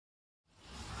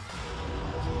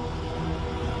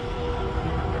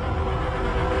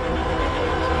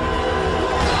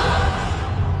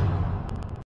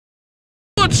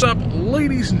up,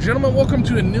 ladies and gentlemen? Welcome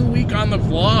to a new week on the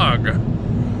vlog.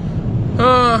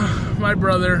 My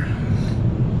brother,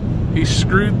 he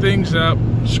screwed things up,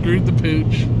 screwed the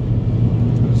pooch.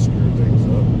 Screwed things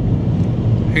up.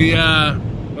 He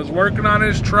was working on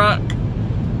his truck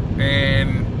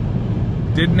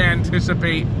and didn't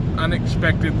anticipate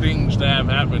unexpected things to have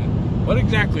happen. What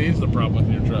exactly is the problem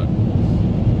with your truck?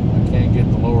 I can't get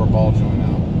the lower ball joint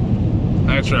out.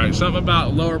 That's right. Something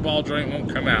about lower ball joint won't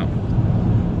come out.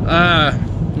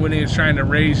 When he was trying to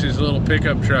raise his little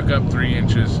pickup truck up 3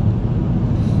 inches.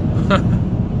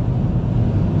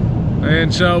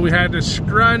 And so we had to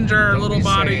scrunge our little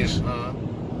bodies.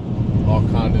 Saying, all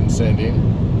condescending.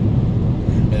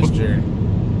 Mr.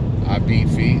 I beat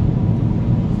feet.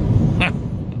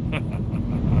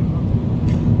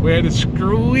 We had to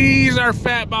squeeze our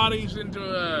fat bodies into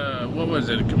a, what was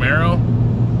it, a Camaro?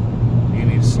 You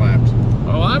need slapped.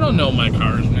 Oh, I don't know my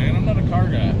cars, man. I'm not a car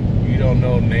guy. You don't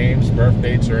know names, birth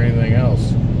dates, or anything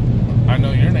else. I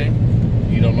know your name.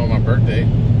 You don't know my birthday.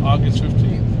 August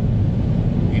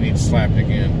 15th. You need slapped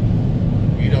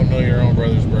again. You don't know your own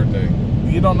brother's birthday.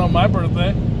 You don't know my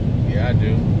birthday? Yeah, I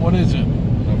do. What is it?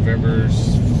 November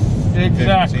 15th.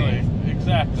 Exactly.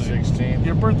 16th.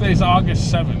 Your birthday's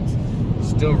August 7th.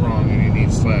 Still wrong, and you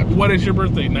need slapped. What is your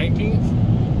birthday? 19th?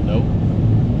 Nope.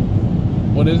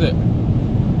 What is it?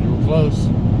 You were close.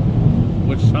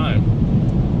 Which time?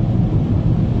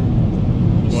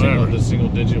 The single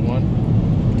digit one.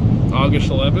 August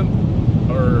 11th?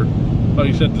 Or, oh,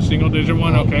 you said the single digit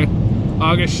one? Nope. Okay.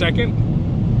 August 2nd?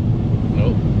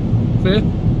 Nope. 5th?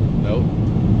 Nope.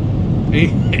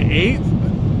 8th?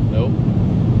 Nope.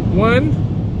 1,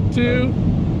 2,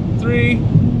 3,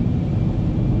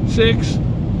 6.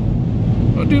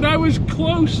 Oh, dude, I was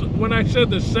close when I said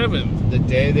the 7th. The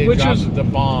day they dropped the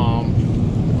bomb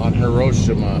on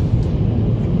Hiroshima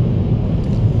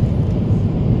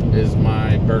is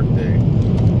my birthday.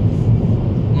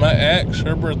 My ex,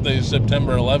 her birthday is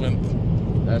September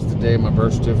 11th. That's the day my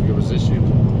birth certificate was issued.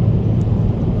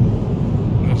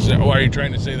 Why are you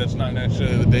trying to say that's not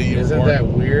necessarily the day you were born? Isn't that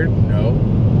weird? No.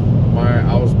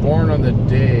 I was born on the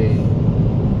day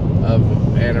of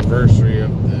anniversary of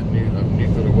the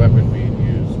nuclear weapon being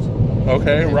used.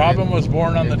 Okay, and Robin was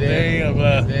born on the day of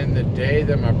then the day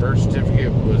that my birth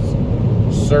certificate was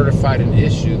certified and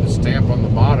issued, the stamp on the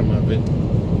bottom of it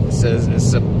says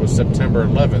it was September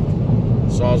 11th.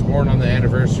 So I was born on the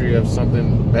anniversary of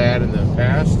something bad in the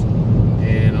past,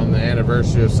 and on the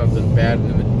anniversary of something bad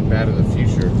in the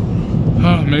future.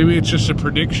 Oh, maybe it's just a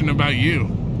prediction about you.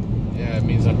 Yeah, it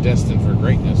means I'm destined for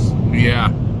greatness.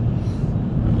 Yeah.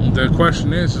 The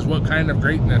question is what kind of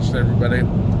greatness, everybody?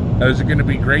 Is it going to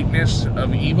be greatness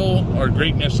of evil or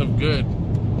greatness of good?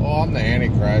 Oh, I'm the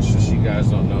Antichrist, just you guys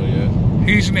don't know yet.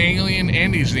 He's an alien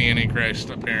and he's the Antichrist,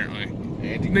 apparently.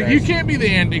 Antichrist. You can't be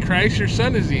the Antichrist. Your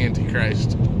son is the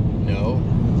Antichrist. No.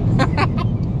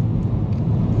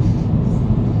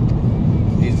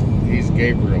 he's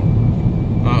Gabriel.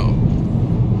 Oh.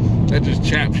 That just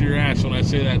chaps your ass when I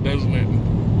say that, doesn't it?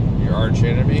 Your arch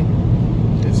enemy?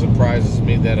 It surprises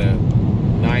me that a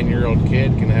 9-year-old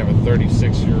kid can have a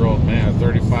 36-year-old man, a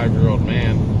 35-year-old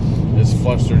man, as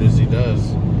flustered as he does.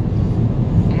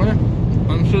 Well,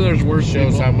 I'm sure there's worse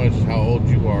Shows people. how old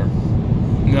you are.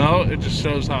 No, it just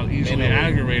shows how easily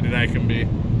aggravated I can be.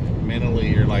 Mentally,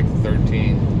 you're like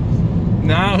 13.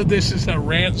 Now this is a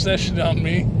rant session on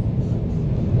me.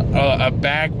 A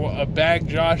bag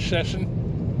Josh session.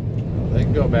 They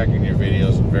can go back in your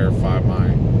videos and verify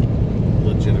my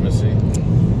legitimacy.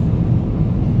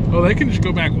 Oh, they can just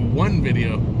go back one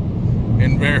video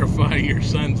and verify your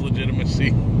son's legitimacy.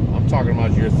 I'm talking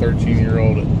about your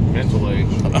 13-year-old mental age.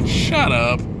 Shut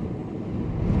up.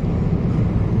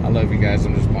 I love you guys,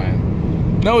 I'm just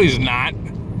playing. No, he's not.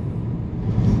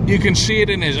 You can see it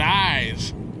in his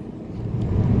eyes.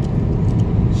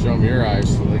 Show them your eyes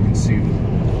so they can see the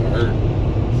hurt.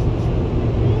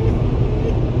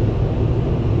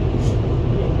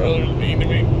 My brother's mean to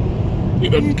me. He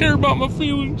doesn't care about my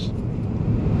feelings.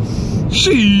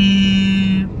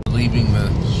 Sheep. Leaving the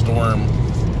storm.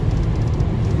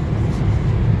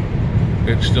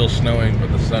 It's still snowing,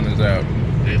 but the sun is out.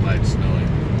 Daylight snowing.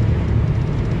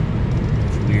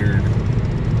 It's weird.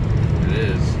 It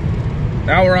is.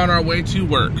 Now we're on our way to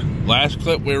work. Last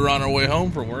clip, we were on our way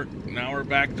home from work. Now we're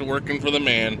back to working for the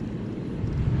man.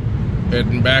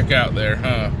 Heading back out there,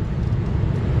 huh?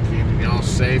 Keeping y'all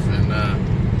safe and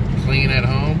clean at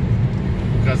home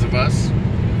because of us.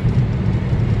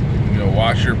 You know,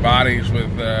 wash your bodies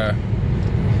with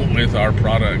our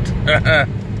product. That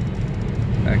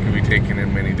can be taken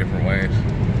in many different ways.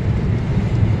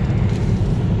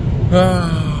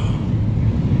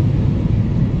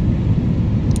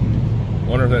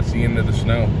 Wonder if that's the end of the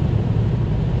snow.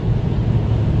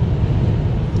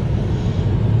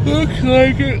 Looks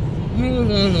like it.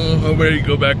 I'm ready to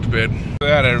go back to bed. Look at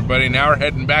that, everybody. Now we're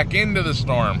heading back into the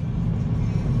storm.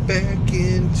 Back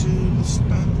into the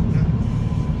storm.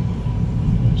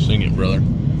 Sing it, brother.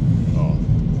 Oh,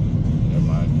 never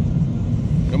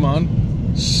mind. Come on.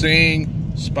 Sing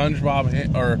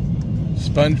SpongeBob or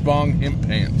SpongeBob Hemp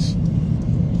Pants.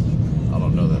 I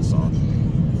don't know that song.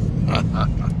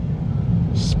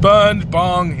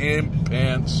 SpongeBob Hemp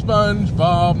Pants.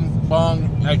 SpongeBob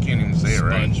Bong. I can't even say it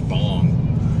right.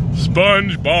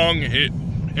 SpongeBob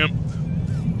Hemp.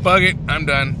 Fuck it. I'm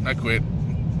done. I quit.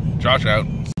 Josh out.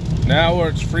 Now where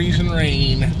it's freezing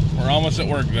rain. We're almost at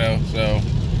work though, so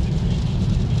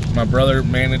my brother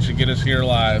managed to get us here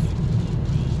alive.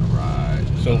 Right.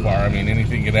 So far, I mean,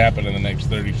 anything could happen in the next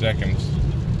 30 seconds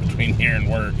between here and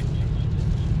work.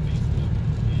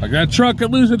 Like that truck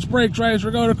could lose its brakes right as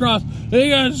we're going across. They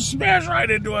gonna smash right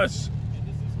into us.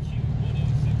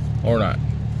 Or not.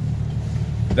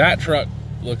 That truck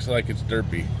looks like it's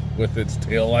derpy with its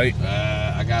tail light.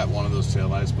 I got one of those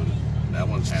taillights, but that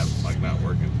one's not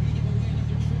working.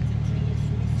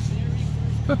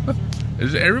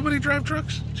 Does everybody drive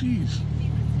trucks? Jeez.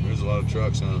 There's a lot of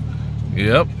trucks, huh?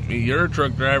 Yep. You're a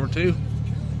truck driver too.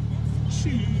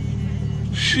 She.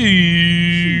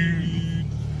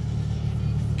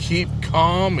 Keep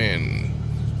calm and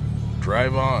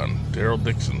drive on. Daryl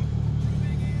Dixon.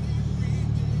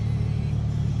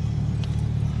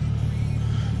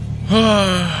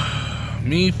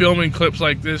 Me filming clips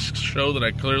like this show that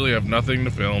I clearly have nothing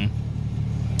to film.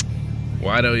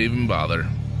 Why do I even bother?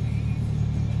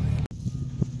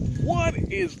 What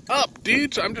is up,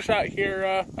 dudes? I'm just out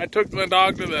here. I took my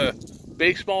dog to the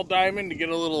baseball diamond to get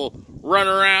a little run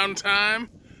around time.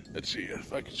 Let's see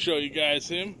if I can show you guys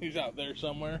him. He's out there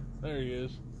somewhere. There he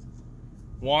is.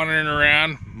 Wandering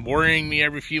around, worrying me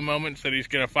every few moments that he's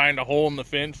going to find a hole in the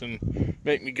fence and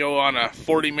make me go on a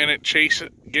 40-minute chase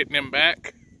getting him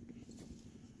back.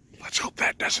 Let's hope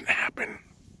that doesn't happen.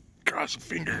 Cross the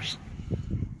fingers.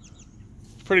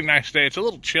 It's a pretty nice day. It's a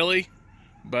little chilly,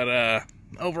 but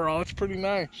overall it's pretty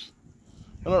nice.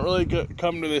 I don't really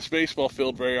come to this baseball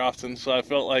field very often, so I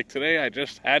felt like today I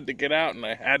just had to get out and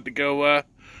I had to go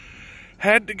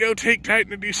take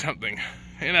Titan to do something.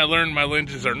 And I learned my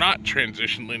lenses are not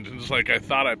transition lenses like I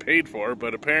thought I paid for,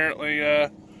 but apparently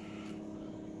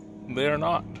they are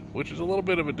not, which is a little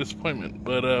bit of a disappointment,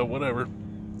 but whatever.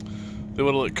 They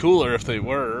would have looked cooler if they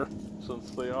were,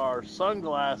 since they are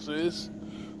sunglasses.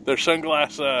 They're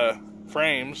sunglass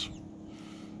frames,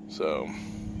 so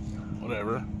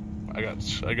whatever. I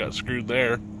got screwed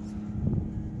there,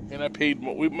 and I paid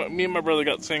more. Me and my brother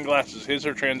got the same glasses. His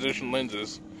are transition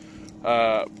lenses,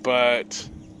 but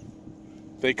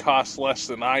they cost less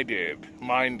than mine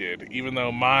did, even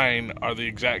though mine are the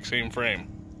exact same frame.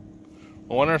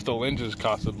 I wonder if the lenses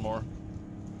costed more,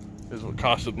 is what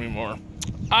costed me more.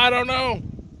 I don't know.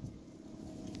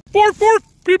 Fork,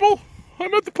 people!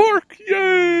 I'm at the park!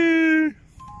 Yay!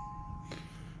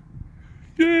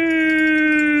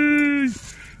 Yay!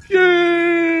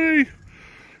 Yay!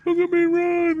 Look at me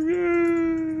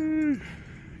run!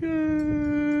 Yay!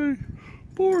 Yay!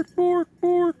 Bork!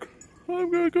 I'm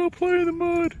gonna go play in the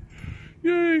mud!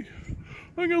 Yay!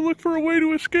 I'm gonna look for a way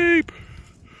to escape!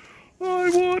 I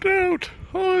want out!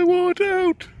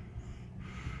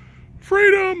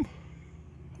 Freedom!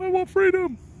 I want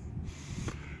freedom!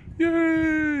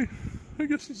 Yay! I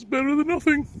guess it's better than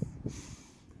nothing.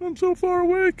 I'm so far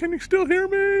away. Can you still hear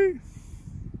me?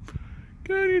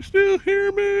 Can you still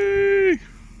hear me?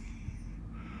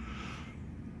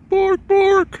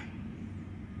 Bork!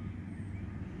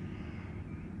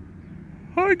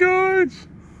 Hi, guys!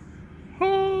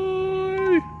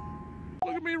 Hi!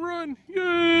 Look at me run!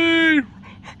 Yay!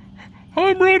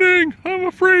 I'm running! I'm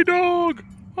a free dog!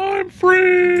 I'm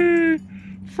free!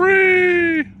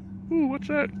 Free! Ooh, what's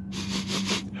that?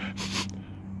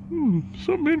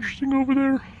 Something interesting over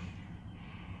there.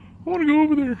 I want to go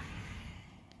over there.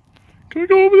 Can we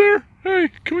go over there? Hey,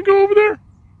 can we go over there?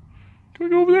 Can we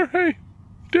go over there? Hey,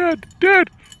 Dad,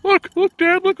 look,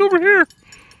 Dad, look over here.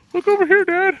 Look over here,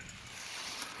 Dad.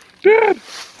 Dad,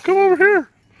 come over here.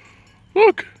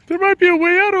 Look, there might be a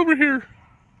way out over here.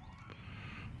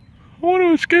 I want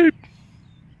to escape.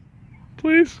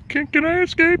 Please, can I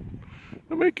escape?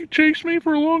 I'll make you chase me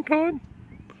for a long time.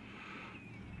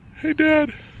 Hey,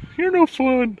 Dad, you're no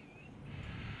fun.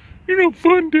 You're no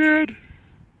fun, Dad.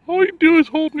 All you do is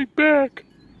hold me back.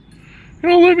 You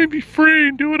don't let me be free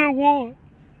and do what I want.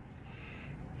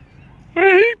 I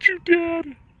hate you,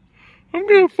 Dad. I'm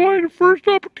gonna find the first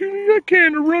opportunity I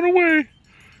can to run away.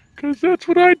 'Cause that's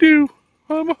what I do.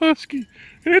 I'm a husky,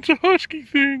 and it's a husky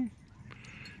thing.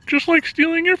 Just like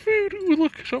stealing your food. Ooh,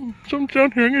 look, something's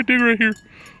down here. I'm gonna dig right here.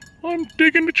 I'm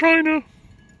digging to China.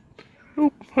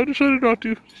 Nope, I decided not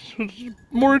to. So there's a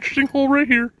more interesting hole right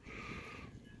here.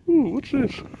 Ooh, what's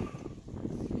this?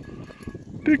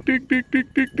 Dig, dig, dig,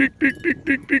 dig, dig, dig, dig, dig,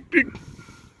 dig, dig, dig.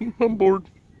 I'm bored.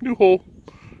 New hole.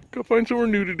 Gotta find somewhere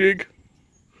new to dig.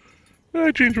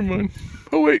 I changed my mind.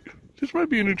 Oh wait, this might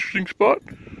be an interesting spot.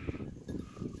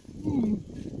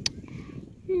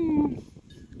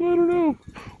 I don't know.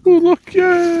 Oh look,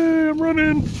 yay! I'm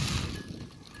running.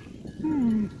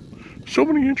 So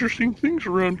many interesting things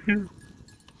around here.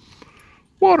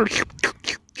 Water.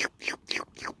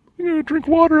 I'm gonna drink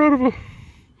water out of a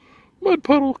mud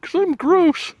puddle because I'm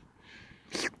gross.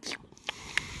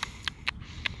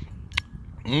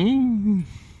 I'm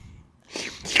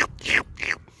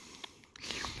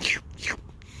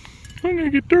gonna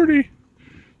get dirty.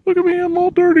 Look at me, I'm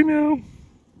all dirty now.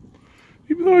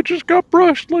 Even though I just got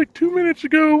brushed like 2 minutes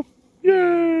ago.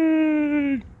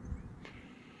 Yay!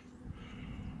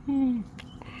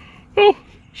 Oh,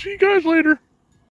 see you guys later.